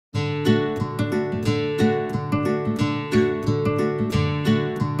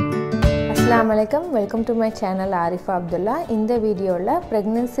Assalamu alaikum, welcome to my channel Arifa Abdullah. இந்த வீடியோல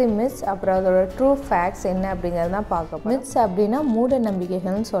pregnancy myths அப்புறம் அதோட true facts என்ன அப்படிங்கறத தான் பார்க்க போறோம். myths அப்படினா மூட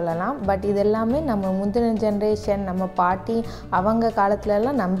நம்பிக்கைகள்னு சொல்லலாம். பட் இதெல்லாம் நம்ம முந்தின ஜெனரேஷன் நம்ம பாட்டி அவங்க காலத்துல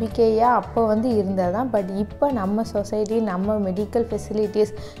எல்லாம் நம்பிக்கையா அப்ப இருந்தததான். பட் இப்போ நம்ம சொசைட்டி நம்ம மெடிக்கல்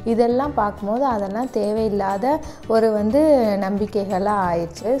ஃபெசிலிட்டிஸ் இதெல்லாம் பாக்கும்போது அதெல்லாம் தேவையில்லாத ஒரு நம்பிக்கைகளா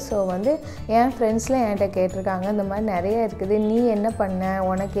ஆயிடுச்சு. சோ என் ஃப்ரெண்ட்ஸ்ல என்கிட்ட கேட்டிருக்காங்க இந்த மாதிரி நிறைய இருக்குது, நீ என்ன பண்ண,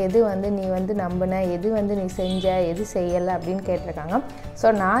 உனக்கு எது நீ நம்பின, எது நீ செஞ்ச, எது செய்யலை அப்படின்னு கேட்டிருக்காங்க. ஸோ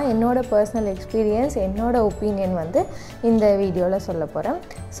நான் என்னோட பர்சனல் எக்ஸ்பீரியன்ஸ் என்னோட ஒப்பீனியன் இந்த வீடியோவில் சொல்ல போகிறேன்.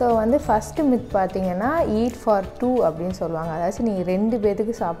 ஸோ ஃபஸ்ட்டு மித் பார்த்தீங்கன்னா ஈட் ஃபார் 2 அப்படின்னு சொல்லுவாங்க. அதாச்சும் நீ 2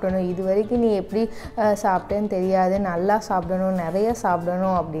 பேத்துக்கு சாப்பிடணும், இது வரைக்கும் நீ எப்படி சாப்பிட்டேன்னு தெரியாது, நல்லா சாப்பிடணும், நிறைய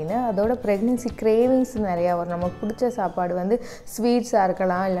சாப்பிடணும் அப்படின்னு. அதோட ப்ரெக்னென்சி கிரேவிங்ஸ் நிறையா வரும். நமக்கு பிடிச்ச சாப்பாடு ஸ்வீட்ஸாக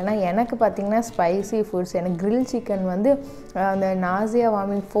இருக்கலாம், இல்லைனா எனக்கு பார்த்திங்கன்னா ஸ்பைசி ஃபுட்ஸ், எனக்கு கிரில் சிக்கன் அந்த நாசியா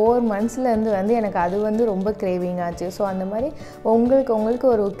வாமிங் 4 மந்த்ஸ்லேருந்து எனக்கு அது ரொம்ப கிரேவிங் ஆச்சு. ஸோ அந்த மாதிரி உங்களுக்கு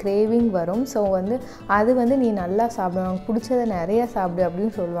ஒரு கிரேவிங் வரும். ஸோ அது நீ நல்லா சாப்பிடணும், பிடிச்சதை நிறைய சாப்பிடு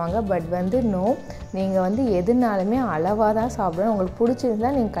அப்படின்னு சொல்லுவாங்க. பட் நோ, நீங்கள் எதுனாலுமே அளவாக தான் சாப்பிடணும். உங்களுக்கு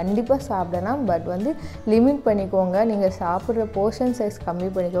பிடிச்சிருந்தால் நீங்கள் கண்டிப்பாக சாப்பிடலாம். பட் லிமிட் பண்ணிக்கோங்க. நீங்கள் சாப்பிட்ற போர்ஷன் சைஸ் கம்மி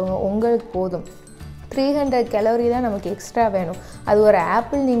பண்ணிக்கோங்க. உங்களுக்கு போதும். 300 கேலரி தான் நமக்கு எக்ஸ்ட்ரா வேணும். அது ஒரு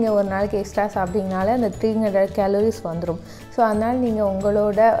ஆப்பிள் நீங்கள் ஒரு நாளைக்கு எக்ஸ்ட்ரா சாப்பிட்டீங்கனாலே அந்த 300 கேலரிஸ் வந்துடும். ஸோ அதனால் நீங்கள்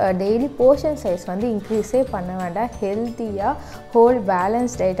உங்களோட டெய்லி போர்ஷன் சைஸ் இன்க்ரீஸே பண்ண வேண்டாம். ஹெல்த்தியாக ஹோல்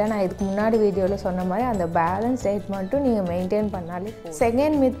பேலன்ஸ் டயட்டாக நான் இதுக்கு முன்னாடி வீடியோவில் சொன்ன மாதிரி அந்த பேலன்ஸ் டயட் மட்டும் நீங்கள் மெயின்டைன் பண்ணாலே.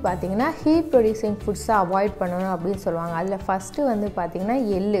 செகண்ட் மித் பார்த்தீங்கன்னா ஹீட் ப்ரொடியூசிங் ஃபுட்ஸை அவாய்ட் பண்ணணும் அப்படின்னு சொல்லுவாங்க. அதில் ஃபஸ்ட்டு பார்த்தீங்கன்னா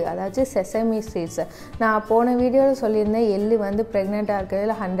எள்ளு, அதாச்சும் செசமி சீட்ஸ். நான் போன வீடியோவில் சொல்லியிருந்தேன் எள்ளு ப்ரெக்னெண்ட்டாக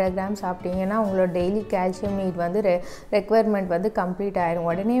இருக்கிறதுல 100 கிராம் சாப்பிட்டீங்கன்னா உங்களோட daily calcium NEET requirement complete ஆகிடும்.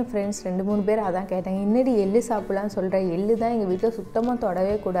 உடனே என் ஃப்ரெண்ட்ஸ் 2-3 பேர் அதான் கேட்டாங்க, இன்னடி எள்ளு சாப்பிட்லான்னு சொல்கிறேன். எள்ளு தான் எங்கள் வீட்டில் சுத்தமாக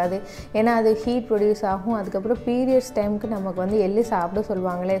தொடவே கூடாது, ஏன்னா அது ஹீட் ப்ரொடியூஸ் ஆகும். அதுக்கப்புறம் பீரியட்ஸ் டைமுக்கு நமக்கு எள்ளு சாப்பிட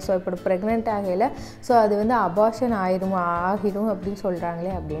சொல்லுவாங்களே. ஸோ இப்போ ப்ரெக்னென்ட் ஆகலை, ஸோ அது அபார்ஷன் ஆகிடும் அப்படின்னு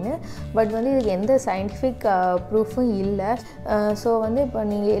சொல்கிறாங்களே அப்படின்னு. பட் இதுக்கு எந்த சயின்டிஃபிக் ப்ரூஃபும் இல்லை. ஸோ இப்போ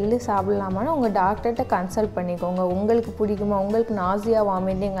நீங்கள் எள்ளு சாப்பிட்லாமான்னா உங்கள் டாக்டர்கிட்ட கன்சல்ட் பண்ணிக்கோங்க. உங்களுக்கு பிடிக்குமா, உங்களுக்கு நாசியா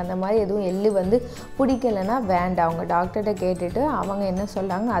வாமிட்டிங் அந்த மாதிரி எதுவும் எள்ளு பிடிக்கலைன்னா வேண்டாம். அவங்க டாக்டர்கிட்ட கேட்டுட்டு அவங்க என்ன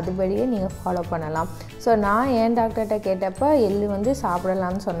சொல்கிறாங்க அதுபடியே நீங்கள் ஃபாலோ பண்ணலாம். ஸோ நான் என் டாக்டர்கிட்ட கேட்டப்போ எள்ளு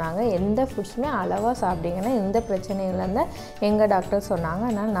சாப்பிடலாம்னு சொன்னாங்க. எந்த ஃபுட்ஸுமே அளவாக சாப்பிட்டீங்கன்னா எந்த பிரச்சனையும் இல்லைன்னு எங்கள் டாக்டர் சொன்னாங்க.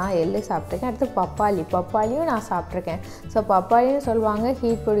 அதனால் நான் எள்ளு சாப்பிட்ருக்கேன். அடுத்து பப்பாளியும் நான் சாப்பிட்ருக்கேன். ஸோ பப்பாளியும் சொல்லுவாங்க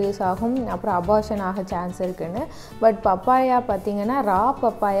ஹீட் ப்ரொடியூஸ் ஆகும், அப்புறம் அபார்ஷன் ஆக சான்ஸ் இருக்குதுன்னு. பட் பப்பாயா பார்த்திங்கன்னா ரா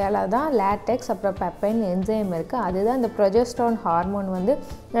பப்பாயால் தான் லேட்டெக்ஸ் அப்புறம் பெப்பைன் என்சைம் இருக்குது. அதுதான் இந்த ப்ரொஜெஸ்ட்ரான் ஹார்மோன்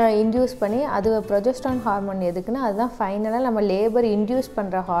இன்டியூஸ் பண்ணி, அது ப்ரொஜெஸ்ட்ரான் ஹார்மோன் எதுக்குன்னா அதுதான் ஃபைனலாக நம்ம லேபர் இன்டியூஸ்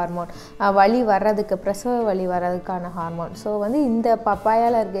பண்ணுற ஹார்மோன், வலி வர்றதுக்கு, பிரசவ வலி வர்றதுக்கான ஹார்மோன். ஸோ இந்த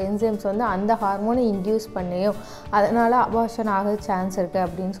பப்பாயால் இருக்க என்சைம்ஸ் அந்த ஹார்மோனை இன்டியூஸ் பண்ணியும் அதனால் அபார்ஷன் ஆக சான்ஸ் இருக்குது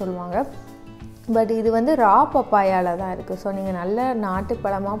அப்படின்னு சொல்லுவாங்க. பட் இது ரா பப்பாயால் தான் இருக்குது. ஸோ நீங்கள் நல்ல நாட்டு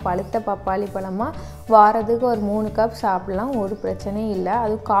பழமாக பழுத்த பப்பாளி பழமாக வாரத்துக்கு ஒரு 3 கப் சாப்பிட்லாம், ஒரு பிரச்சனையும் இல்லை.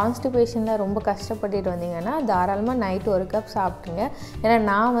 அதுவும் கான்ஸ்டிபேஷனில் ரொம்ப கஷ்டப்பட்டுட்டு வந்தீங்கன்னா தாராளமாக நைட்டு 1 கப் சாப்பிட்டுங்க. ஏன்னா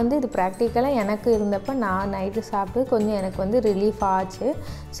நான் இது ப்ராக்டிக்கலாக எனக்கு இருந்தப்போ நான் நைட்டு சாப்பிட்டு கொஞ்சம் எனக்கு ரிலீஃப் ஆச்சு.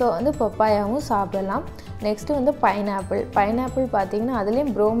 ஸோ பப்பாயாவும் சாப்பிடலாம். நெக்ஸ்ட்டு பைனாப்பிள் பார்த்திங்கன்னா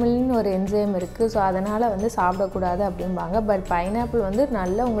அதுலேயும் ப்ரோமிலின்னு ஒரு என்சைம் இருக்குது. ஸோ அதனால் சாப்பிடக்கூடாது அப்படிம்பாங்க. பட் பைனாப்பிள்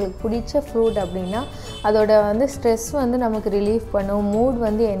நல்ல உங்களுக்கு பிடிச்ச ஃப்ரூட் அப்படின்னா அதோட ஸ்ட்ரெஸ் நமக்கு ரிலீஃப் பண்ணும்,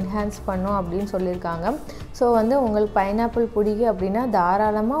 மூட் என்ஹான்ஸ் பண்ணும் அப்படின்னு சொல்லியிருக்காங்க. ஸோ உங்களுக்கு பைனாப்பிள் பிடிக்கும் அப்படின்னா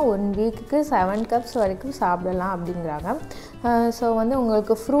தாராளமாக 1 வீக்குக்கு 7 கப்ஸ் வரைக்கும் சாப்பிடலாம் அப்படிங்கிறாங்க. ஸோ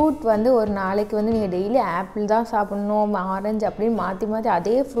உங்களுக்கு ஃப்ரூட் ஒரு நாளைக்கு நீங்கள் டெய்லி ஆப்பிள் தான் சாப்பிட்ணும், ஆரஞ்சு அப்படின்னு மாற்றி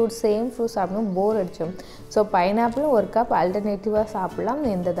அதே சேம் ஃப்ரூட் சாப்பிடணும், போர் அடிச்சோம். ஸோ பைனாப்பிளும் 1 கப் ஆல்டர்னேட்டிவாக சாப்பிட்லாம்,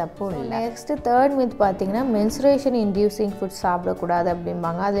 எந்த தப்பும் இல்லை. நெக்ஸ்ட்டு தேர்ட் மித் பார்த்தீங்கன்னா மென்சுரேஷன் இன்டியூசிங் ஃபுட் சாப்பிடக்கூடாது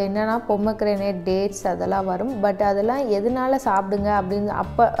அப்படிம்பாங்க. அது என்னென்னா பொமக்ரேனேட், டேட்ஸ் அதெல்லாம் வரும். பட் அதெல்லாம் எதனால் சாப்பிடுங்க அப்படின்னு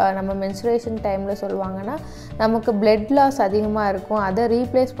அப்போ நம்ம மென்சுரேஷன் டைமில் சொல்லுவாங்கன்னா நமக்கு பிளட் லாஸ் அதிகமாக இருக்கும், அதை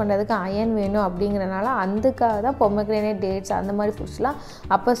ரீப்ளேஸ் பண்ணுறதுக்கு அயன் வேணும் அப்படிங்கிறனால அதுக்காக தான் பொமக்ரேனேட், டேட்ஸ் அந்த மாதிரி ஃபுட்ஸ்லாம்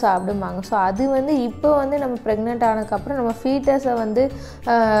அப்போ சாப்பிடுவாங்க. ஸோ அது இப்போ நம்ம ப்ரெக்னென்ட் ஆனதுக்கப்புறம் நம்ம ஃபீட்டஸை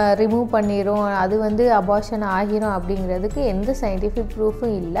ரிமூவ் பண்ணிடும், அது அபார்ஷன் ஆகிரும் அப்படிங்கிறதுக்கு எந்த சயின்டிஃபிக்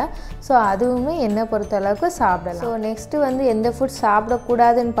ப்ரூஃபும் இல்லை. ஸோ அதுவுமே என்னை பொறுத்தளவுக்கு சாப்பிடலாம். ஸோ நெக்ஸ்ட்டு எந்த ஃபுட்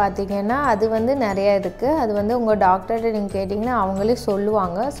சாப்பிடக்கூடாதுன்னு பார்த்தீங்கன்னா அது நிறையா இருக்குது. அது உங்கள் டாக்டர்கிட்ட நீங்கள் கேட்டிங்கன்னா அவங்களே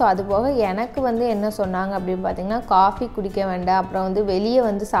சொல்லுவாங்க. ஸோ அது போக எனக்கு என்ன சொன்னாங்க அப்படின்னு பார்த்தீங்கன்னா காஃபி குடிக்க வேண்டாம், அப்புறம் வெளியே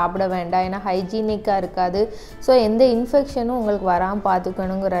சாப்பிட வேண்டாம், ஏன்னா ஹைஜீனிக்காக இருக்காது. ஸோ எந்த இன்ஃபெக்ஷன் இன்ஃபெக்ஷனும் உங்களுக்கு வராமல்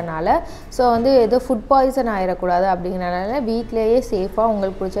பார்த்துக்கணுங்கிறனால ஸோ வந்து ஏதோ ஃபுட் பாய்சன் ஆகிடக்கூடாது அப்படிங்கிறனால வீட்டிலேயே சேஃபாக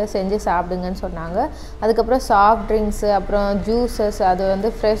உங்களுக்கு பிடிச்ச செஞ்சு சாப்பிடுங்கன்னு சொன்னாங்க. அதுக்கப்புறம் சாஃப்ட் ட்ரிங்க்ஸு, அப்புறம் ஜூஸஸ், அது வந்து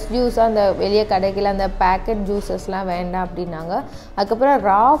ஃப்ரெஷ் ஜூஸாக அந்த வெளியே கடைக்கில் அந்த பேக்கெட் ஜூஸஸ்லாம் வேண்டாம் அப்படின்னாங்க. அதுக்கப்புறம்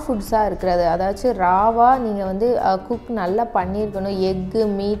ரா ஃபுட்ஸாக இருக்கிறது, அதாச்சும் ராவாக நீங்கள் வந்து குக் நல்லா பண்ணியிருக்கணும். எக்கு,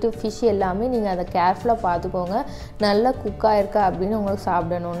 மீட்டு, ஃபிஷ் எல்லாமே நீங்கள் அதை கேர்ஃபுல்லாக பார்த்துக்கோங்க, நல்லா குக்காக இருக்கா அப்படின்னு உங்களுக்கு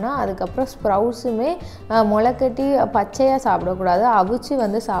சாப்பிடணுன்னா. அதுக்கப்புறம் ஸ்ப்ரவுட்ஸுமே முளைக்கட்டி பச்சையாக சாப்பிடக்கூடாது, அவிச்சு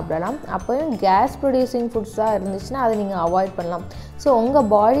வந்து சாப்பிடலாம். அப்போயும் கேஸ் ப்ரொடியூசிங் ஃபுட்ஸாக இருந்துச்சுன்னா அதை நீங்கள் அவாய்ட் பண்ணலாம். ஸோ உங்கள்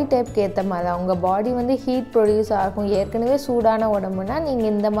பாடி டைப்க்கு ஏற்ற மாதிரி தான், உங்கள் பாடி வந்து ஹீட் ப்ரொடியூஸ் ஆகும், ஏற்கனவே சூடான உடம்புனா நீங்கள்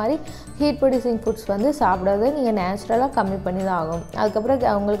இந்த மாதிரி ஹீட் ப்ரொடியூசிங் ஃபுட்ஸ் வந்து சாப்பிடாத நீங்கள் நேச்சுரலாக கம்மி பண்ணி தான் ஆகும். அதுக்கப்புறம்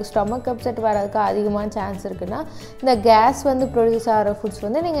உங்களுக்கு ஸ்டொமக் அப்செட் வரதுக்கு அதிகமான சான்ஸ் இருக்குன்னா இந்த கேஸ் வந்து ப்ரொடியூஸ் ஆகிற ஃபுட்ஸ்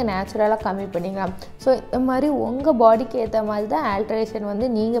வந்து நீங்கள் நேச்சுரலாக கம்மி பண்ணிக்கலாம். ஸோ இந்த மாதிரி உங்கள் பாடிக்கு ஏற்ற மாதிரி தான் ஆல்ட்ரேஷன் வந்து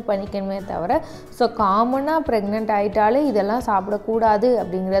நீங்கள் பண்ணிக்கணுமே தவிர ஸோ காமனாக ப்ரெக்னென்ட் ஆகிட்டாலே இதெல்லாம் சாப்பிடக்கூடாது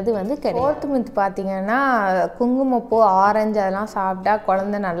அப்படிங்கிறது வந்து கிடையாது. ஃபோர்த் மித் பார்த்திங்கன்னா குங்குமப்பூ, ஆரஞ்சு அதெல்லாம் சாப்பிட்டா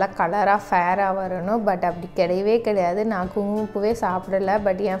குழந்தை நல்லா கலராக ஃபேராக வரணும். பட் அப்படி கிடையவே கிடையாது. நான் குங்குமப்பூவே சாப்பிடலை.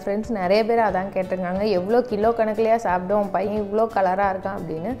 பட் என் ஃப்ரெண்ட்ஸ் நிறைய பேர் அதான் கேட்டிருக்காங்க, எவ்வளோ கிலோ கணக்குலையா சாப்பிடுவோம் பையன் இவ்வளோ கலராக இருக்கான்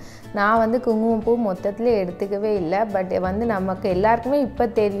அப்படின்னு. நான் வந்து குங்குமப்பூ மொத்தத்தில் எடுத்துக்கவே இல்லை. பட் வந்து நமக்கு எல்லாருக்குமே இப்போ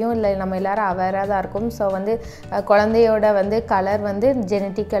தெரியும், இல்லை நம்ம எல்லோரும் அவேராக தான் இருக்கும். ஸோ வந்து குழந்தையோட வந்து கலர் வந்து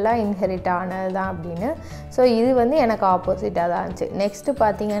ஜெனட்டிக்கலாக இன்ஹெரிட் ஆனது தான் அப்படின்னு. ஸோ இது வந்து எனக்கு ஆப்போசிட்டாக தான் இருந்துச்சு. நெக்ஸ்ட்டு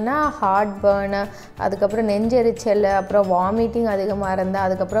பார்த்திங்கன்னா ஹார்ட் பர்னு, அதுக்கப்புறம் நெஞ்செரிச்சல், அப்புறம் வாமிட்டிங் அதிகமாக இருந்தால்,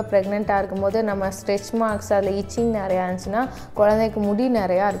 அதுக்கப்புறம் ப்ரெக்னெண்ட்டாக இருக்கும்போது நம்ம ஸ்ட்ரெச் மார்க்ஸ், அதில் இச்சிங் நிறையா இருந்துச்சுன்னா குழந்தைக்கு முடி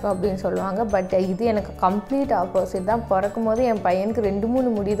நிறையா இருக்கும் அப்படின்னு சொல்லுவாங்க. பட் இது எனக்கு கம்ப்ளீட் ஆப்போசிட் தான். பிறக்கும் போது என் பையனுக்கு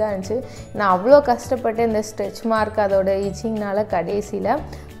 2-3 முடி தான் இருந்துச்சு. நான் அவ்வளோ கஷ்டப்பட்டு இந்த ஸ்ட்ரெச் மார்க் அதோட இச்சிங்னால கடைசியில்.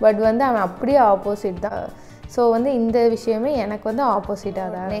 பட் வந்து அவன் அப்படியே ஆப்போசிட் தான். ஸோ வந்து இந்த விஷயமே எனக்கு வந்து ஆப்போசிட்டாக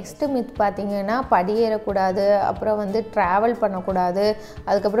தான். நெக்ஸ்ட்டு மித் பார்த்திங்கன்னா படியேறக்கூடாது, அப்புறம் வந்து ட்ராவல் பண்ணக்கூடாது,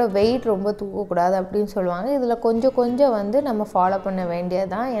 அதுக்கப்புறம் வெயிட் ரொம்ப தூக்கக்கூடாது அப்படின்னு சொல்லுவாங்க. இதில் கொஞ்சம் வந்து நம்ம ஃபாலோ பண்ண வேண்டியது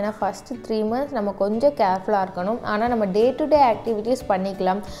தான். ஏன்னா ஃபஸ்ட்டு 3 months நம்ம கொஞ்சம் கேர்ஃபுல்லாக இருக்கணும். ஆனால் நம்ம டே டு டே ஆக்டிவிட்டீஸ்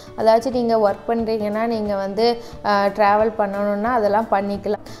பண்ணிக்கலாம். அதாச்சும் நீங்கள் ஒர்க் பண்ணுறீங்கன்னா நீங்கள் வந்து ட்ராவல் பண்ணணுன்னா அதெல்லாம்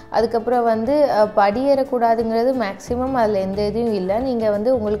பண்ணிக்கலாம். அதுக்கப்புறம் வந்து படியேறக்கூடாதுங்கிறது மேக்ஸிமம் அதில் எந்த இதுவும் இல்லை. நீங்கள் வந்து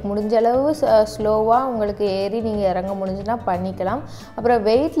உங்களுக்கு முடிஞ்ச அளவு ஸ்லோவாக உங்களுக்கு ஏறி நீங்கள் இறங்க முடிஞ்சுன்னா பண்ணிக்கலாம். அப்புறம்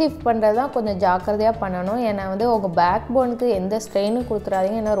வெயிட் லிஃப்ட் பண்ணுறது தான் கொஞ்சம் ஜாக்கிரதையாக பண்ணணும். ஏன்னா வந்து உங்கள் பேக் போனுக்கு எந்த ஸ்ட்ரெயினும்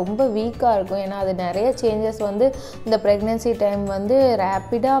கொடுத்துறாதீங்க, ஏன்னா ரொம்ப வீக்காக இருக்கும். ஏன்னா அது நிறைய சேஞ்சஸ் வந்து இந்த ப்ரெக்னென்சி டைம் வந்து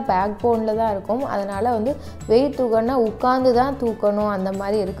ரேப்பிடாக பேக் போனில் தான் இருக்கும். அதனால் வந்து வெயிட் தூக்கணும்னா உட்காந்து தான் தூக்கணும், அந்த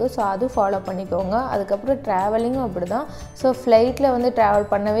மாதிரி இருக்குது. ஸோ அது ஃபாலோ பண்ணிக்கோங்க. அதுக்கப்புறம் ட்ராவலிங்கும் அப்படி தான். ஸோ ஃப்ளைட்டில் வந்து ட்ராவல்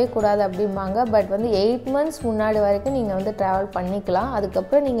பண்ணவே கூடாது அப்படிம்பாங்க. பட் வந்து 8 months முன்னாடி வரைக்கும் நீங்கள் வந்து ட்ராவல் பண்ணிக்கலாம்.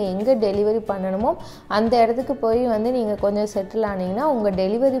 அதுக்கப்புறம் நீங்கள் எங்கே டெலிவரி பண்ணணுமோ அந்த இடத்துக்கு போய் வந்து நீங்கள் கொஞ்சம் செட்டில் ஆனீங்கன்னா உங்கள்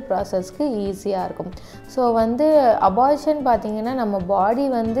டெலிவரி ப்ராசஸ்க்கு ஈஸியாக இருக்கும். ஸோ வந்து அபார்ஷன் பார்த்திங்கன்னா நம்ம பாடி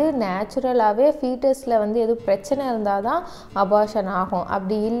வந்து நேச்சுரலாகவே ஃபீட்டஸில் வந்து எதுவும் பிரச்சனை இருந்தால் தான் அபார்ஷன் ஆகும்.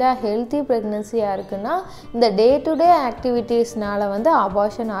 அப்படி இல்லை ஹெல்த்தி ப்ரெக்னன்சியாக இருக்குன்னா இந்த டே டு டே ஆக்டிவிட்டீஸ்னால் வந்து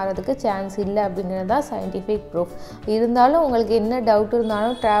அபார்ஷன் ஆகிறதுக்கு சான்ஸ் இல்லை அப்படிங்கிறது தான் சயின்டிஃபிக் ப்ரூஃப். இருந்தாலும் உங்களுக்கு என்ன டவுட்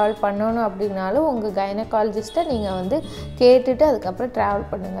இருந்தாலும் ட்ராவல் பண்ணணும் அப்படின்னாலும் உங்கள் கைனகாலஜிஸ்ட்டை நீங்கள் வந்து கேட்டுட்டு அதுக்கப்புறம் ட்ராவல்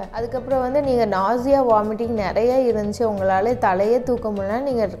பண்ணுங்கள். அதுக்கப்புறம் வந்து நீங்கள் நாசியா, வாமிட்டிங் நிறைய இருந்துச்சு, உங்களால் தலையே தூக்க முடியலனா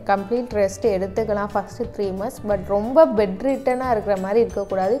நீங்கள் கம்ப்ளீட் ரெஸ்ட் எடுத்துக்கலாம் ஃபஸ்ட்டு 3 months. பட் ரொம்ப பெட் ரிட்டனாக இருக்கிற மாதிரி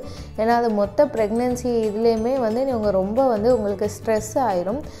இருக்கக்கூடாது. ஏன்னா அது மொத்த ப்ரெக்னென்சி இதுலேயுமே வந்து நீங்கள் ரொம்ப வந்து உங்களுக்கு ஸ்ட்ரெஸ்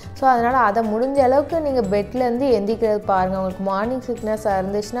ஆயிரும். ஸோ அதனால் அதை முடிஞ்ச அளவுக்கு நீங்கள் பெட்லேருந்து எந்திக்கிறது பாருங்கள். உங்களுக்கு மார்னிங் சிக்னஸாக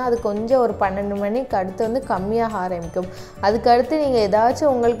இருந்துச்சுன்னா அது கொஞ்சம் ஒரு 12 மணிக்கு அடுத்து வந்து கம்மியாக ஆரம்பிக்கும். அதுக்கடுத்து நீங்கள்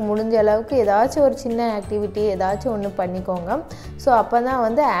ஏதாச்சும் உங்களுக்கு முடிஞ்ச அளவுக்கு ஏதாச்சும் ஒரு சின்ன ஆக்டிவிட்டி ஏதாச்சும் ஒன்று பண்ணிக்கோங்க. ஸோ அப்போ தான்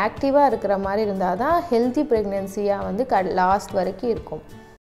வந்து ஆக்டிவாக இருக்கிற மாதிரி இருந்தால் தான் ஹெல்த்தி ப்ரெக்னென்சியாக வந்து லாஸ்ட் வரைக்கும் இருக்கும்.